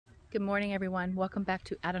Good morning, everyone. Welcome back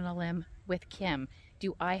to Out on a Limb with Kim.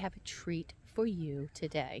 Do I have a treat for you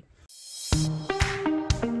today?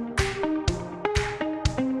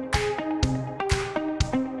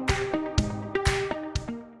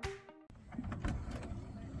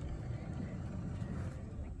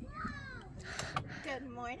 Good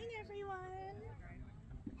morning, everyone.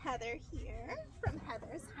 Heather here from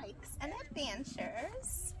Heather's Hikes and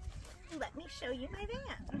Adventures. Let me show you my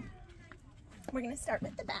van. We're going to start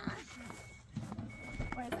with the back,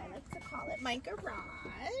 or as I like to call it, my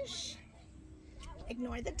garage.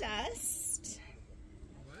 Ignore the dust.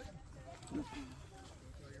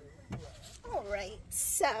 Alright,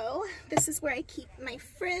 so this is where I keep my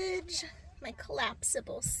fridge, my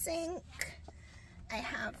collapsible sink. I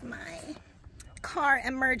have my car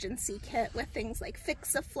emergency kit with things like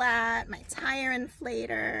Fix-A-Flat, my tire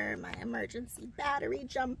inflator, my emergency battery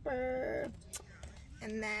jumper,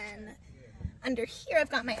 and then under here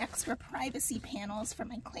I've got my extra privacy panels for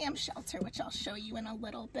my clam shelter, which I'll show you in a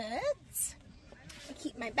little bit. I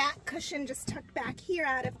keep my back cushion just tucked back here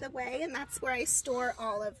out of the way, and that's where I store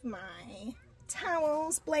all of my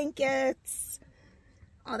towels, blankets,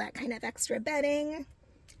 all that kind of extra bedding.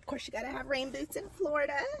 Of course, you gotta have rain boots in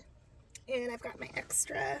Florida. And I've got my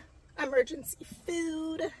extra emergency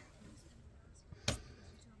food,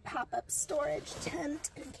 pop-up storage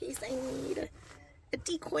tent in case I need a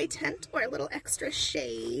decoy tent or a little extra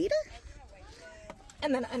shade.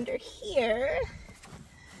 And then under here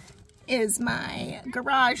is my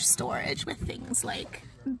garage storage with things like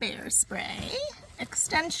bear spray,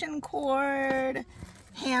 extension cord,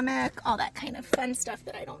 hammock, all that kind of fun stuff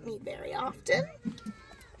that I don't need very often.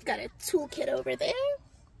 I've got a toolkit over there.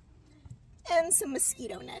 And some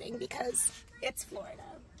mosquito netting because it's Florida.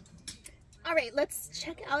 All right, let's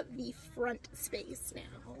check out the front space now.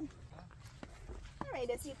 All right,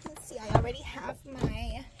 as you can see, I already have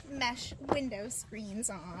my mesh window screens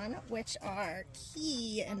on, which are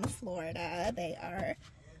key in Florida. They are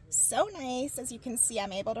so nice. As you can see,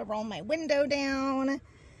 I'm able to roll my window down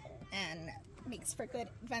and makes for good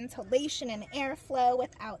ventilation and airflow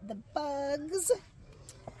without the bugs.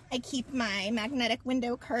 I keep my magnetic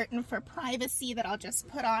window curtain for privacy that I'll just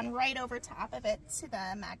put on right over top of it to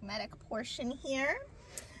the magnetic portion here.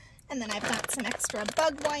 And then I've got some extra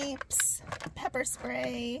bug wipes, pepper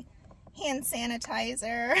spray, hand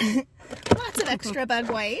sanitizer, lots of extra bug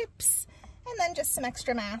wipes, and then just some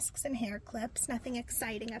extra masks and hair clips. Nothing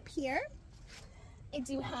exciting up here. I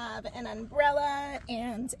do have an umbrella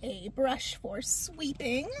and a brush for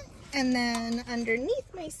sweeping. And then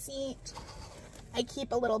underneath my seat, I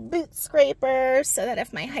keep a little boot scraper so that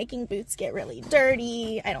if my hiking boots get really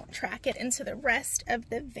dirty, I don't track it into the rest of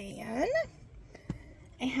the van.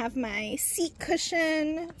 I have my seat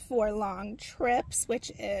cushion for long trips,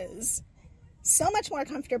 which is so much more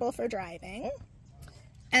comfortable for driving.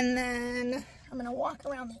 And then I'm going to walk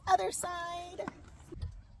around the other side.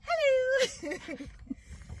 Hello!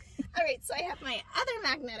 All right, so I have my other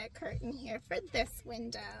magnetic curtain here for this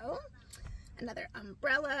window. Another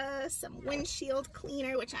umbrella, some windshield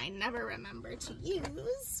cleaner, which I never remember to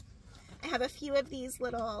use. I have a few of these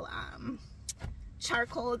little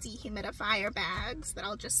charcoal dehumidifier bags that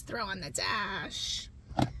I'll just throw on the dash.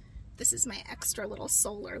 This is my extra little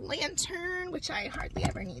solar lantern, which I hardly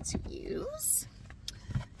ever need to use.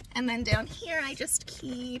 And then down here I just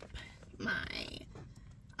keep my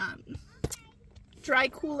dry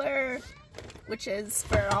cooler, which is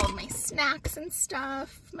for all of my snacks and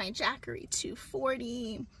stuff, my Jackery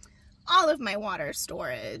 240, all of my water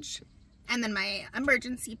storage, and then my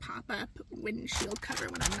emergency pop-up windshield cover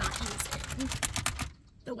when I'm not using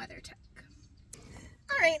the WeatherTech.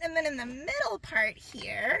 All right, and then in the middle part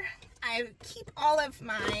here, I keep all of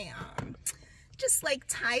my just like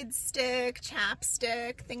Tide stick,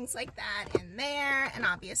 chapstick, things like that in there, and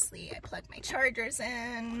obviously I plug my chargers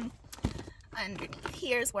in. Underneath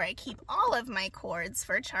here is where I keep all of my cords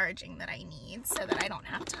for charging that I need so that I don't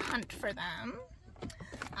have to hunt for them.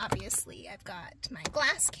 Obviously, I've got my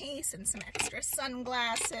glass case and some extra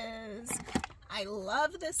sunglasses. I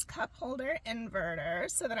love this cup holder inverter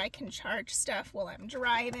so that I can charge stuff while I'm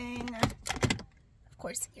driving. Of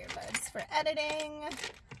course, earbuds for editing.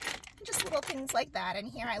 Just little things like that in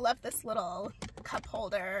here. I love this little cup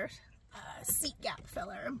holder seat gap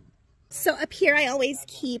filler. So up here I always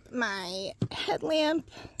keep my headlamp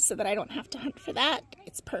so that I don't have to hunt for that.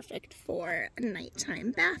 It's perfect for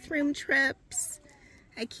nighttime bathroom trips.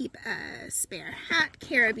 I keep a spare hat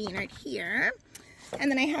carabiner here.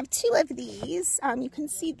 And then I have two of these. You can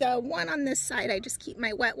see the one on this side I just keep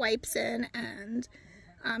my wet wipes in and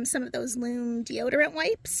some of those Loom deodorant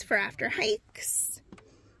wipes for after hikes.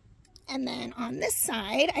 And then on this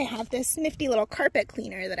side, I have this nifty little carpet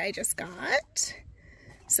cleaner that I just got.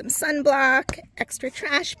 Some sunblock, extra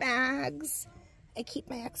trash bags. I keep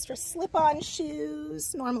my extra slip-on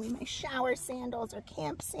shoes, normally my shower sandals or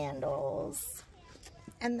camp sandals.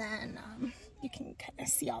 And then you can kind of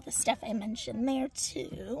see all the stuff I mentioned there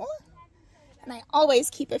too. And I always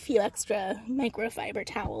keep a few extra microfiber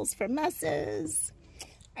towels for messes.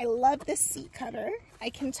 I love this seat cover. I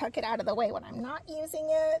can tuck it out of the way when I'm not using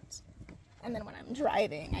it. And then when I'm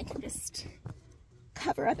driving, I can just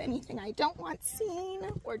cover up anything I don't want seen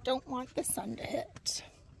or don't want the sun to hit.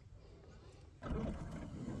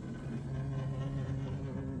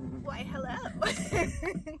 Why,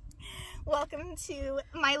 hello. Welcome to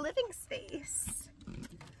my living space.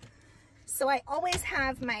 So I always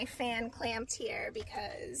have my fan clamped here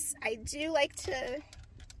because I do like to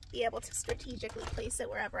be able to strategically place it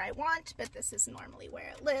wherever I want, but this is normally where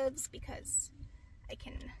it lives because I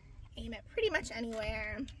can aim it pretty much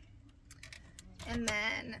anywhere. And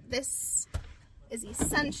then this is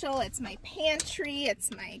essential. It's my pantry, it's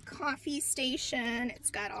my coffee station, it's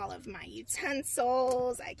got all of my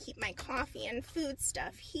utensils. I keep my coffee and food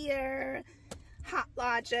stuff here. Hot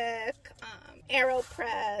Logic,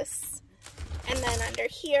 AeroPress, and then under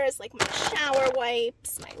here is like my shower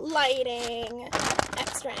wipes, my lighting,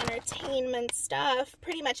 extra entertainment stuff,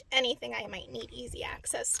 pretty much anything I might need easy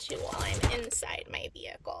access to while I'm inside my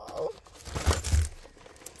vehicle.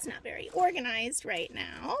 It's not very organized right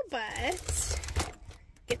now, but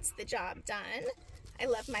gets the job done. I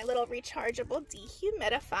love my little rechargeable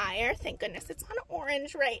dehumidifier. Thank goodness it's on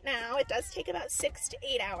orange right now. It does take about 6 to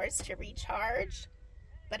 8 hours to recharge,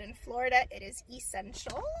 but in Florida it is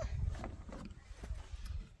essential.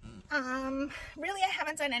 Really I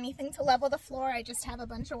haven't done anything to level the floor. I just have a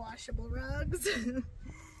bunch of washable rugs.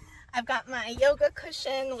 I've got my yoga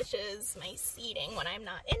cushion, which is my seating when I'm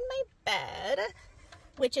not in my bed,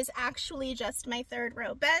 which is actually just my 3rd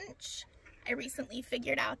row bench. I recently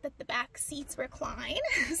figured out that the back seats recline,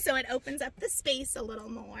 so it opens up the space a little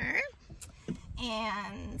more.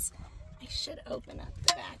 And I should open up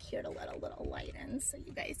the back here to let a little light in so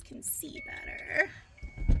you guys can see better.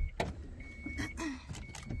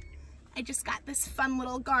 I just got this fun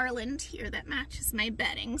little garland here that matches my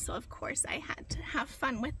bedding, so of course I had to have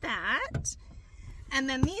fun with that. And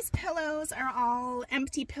then these pillows are all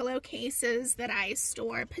empty pillowcases that I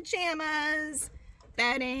store pajamas,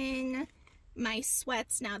 bedding, my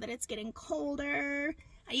sweats now that it's getting colder.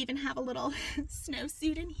 I even have a little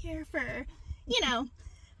snowsuit in here for, you know,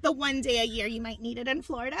 the one day a year you might need it in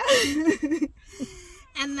Florida.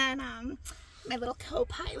 And then my little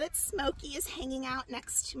co-pilot Smokey is hanging out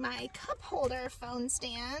next to my cup holder phone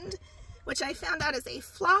stand, which I found out is a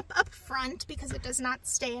flop up front because it does not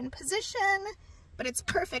stay in position, but it's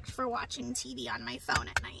perfect for watching TV on my phone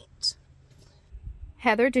at night.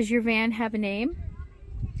 Heather, does your van have a name?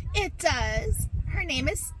 It does. Her name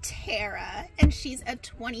is Tara, and she's a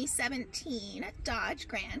 2017 Dodge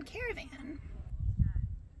Grand Caravan.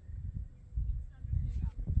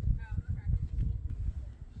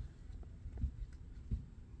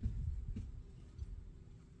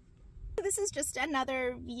 This is just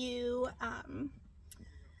another view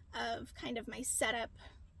of kind of my setup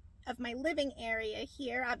of my living area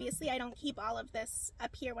here. Obviously, I don't keep all of this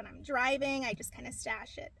up here when I'm driving. I just kind of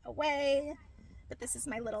stash it away. But this is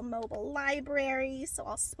my little mobile library, so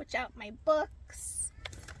I'll switch out my books.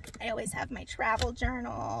 I always have my travel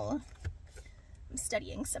journal. I'm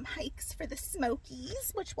studying some hikes for the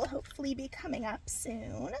Smokies, which will hopefully be coming up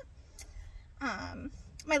soon.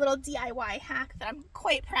 My little DIY hack that I'm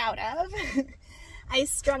quite proud of. I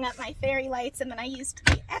strung up my fairy lights and then I used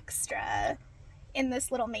the extra in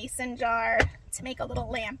this little mason jar to make a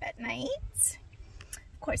little lamp at night.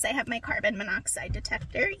 Of course, I have my carbon monoxide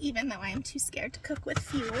detector, even though I'm too scared to cook with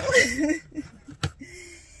fuel.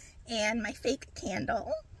 And my fake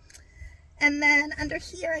candle. And then under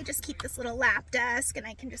here, I just keep this little lap desk and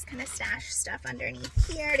I can just kind of stash stuff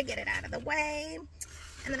underneath here to get it out of the way.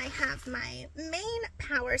 And then I have my main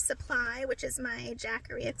power supply, which is my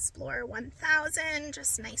Jackery Explorer 1000,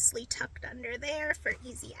 just nicely tucked under there for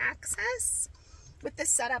easy access. With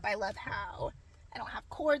this setup, I love how I don't have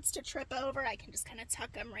cords to trip over. I can just kind of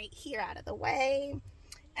tuck them right here out of the way.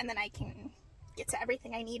 And then I can get to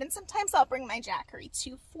everything I need. And sometimes I'll bring my Jackery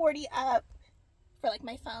 240 up for like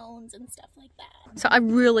my phones and stuff like that. So I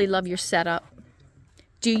really love your setup.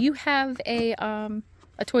 Do you have a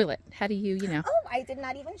toilet? How do you, Oh, I did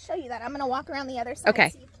not even show you that. I'm going to walk around the other side okay,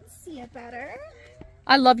 so you can see it better.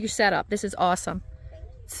 I love your setup. This is awesome.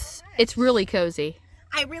 It's really cozy.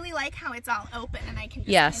 I really like how it's all open and I can just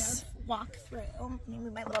yes, kind of walk through. Let me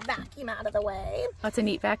move my little vacuum out of the way. That's a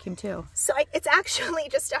neat vacuum too. So it's actually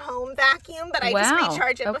just a home vacuum, but I just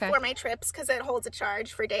recharge it before my trips because it holds a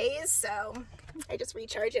charge for days. So I just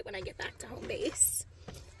recharge it when I get back to home base.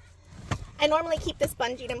 I normally keep this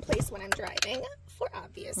bungeed in place when I'm driving for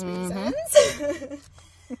obvious reasons.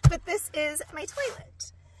 But this is my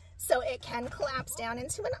toilet. So it can collapse down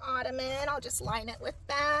into an ottoman. I'll just line it with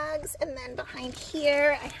bags. And then behind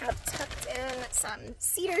here, I have tucked in some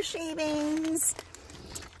cedar shavings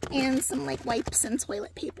and some like wipes and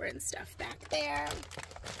toilet paper and stuff back there.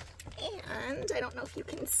 And I don't know if you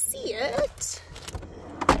can see it,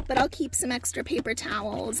 but I'll keep some extra paper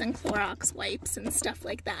towels and Clorox wipes and stuff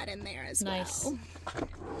like that in there as well.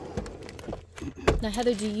 Now,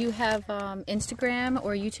 Heather, do you have Instagram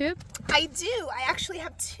or YouTube? I do. I actually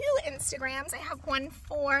have 2 Instagrams. I have one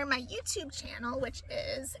for my YouTube channel, which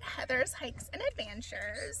is Heather's Hikes and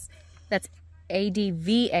Adventures. That's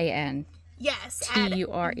ADVAN. Yes, TURES.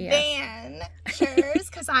 Adventures,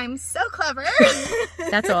 because I'm so clever.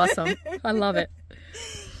 That's awesome. I love it.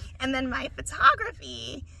 And then my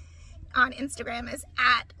photography on Instagram is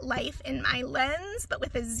 @lifeinmylens, but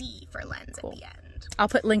with a Z for lens at the end. I'll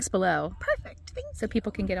put links below. Perfect. Thank you. So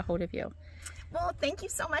people can get a hold of you. Well, thank you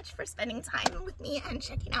so much for spending time with me and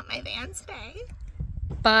checking out my van today.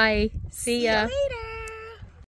 Bye. See ya. See you later.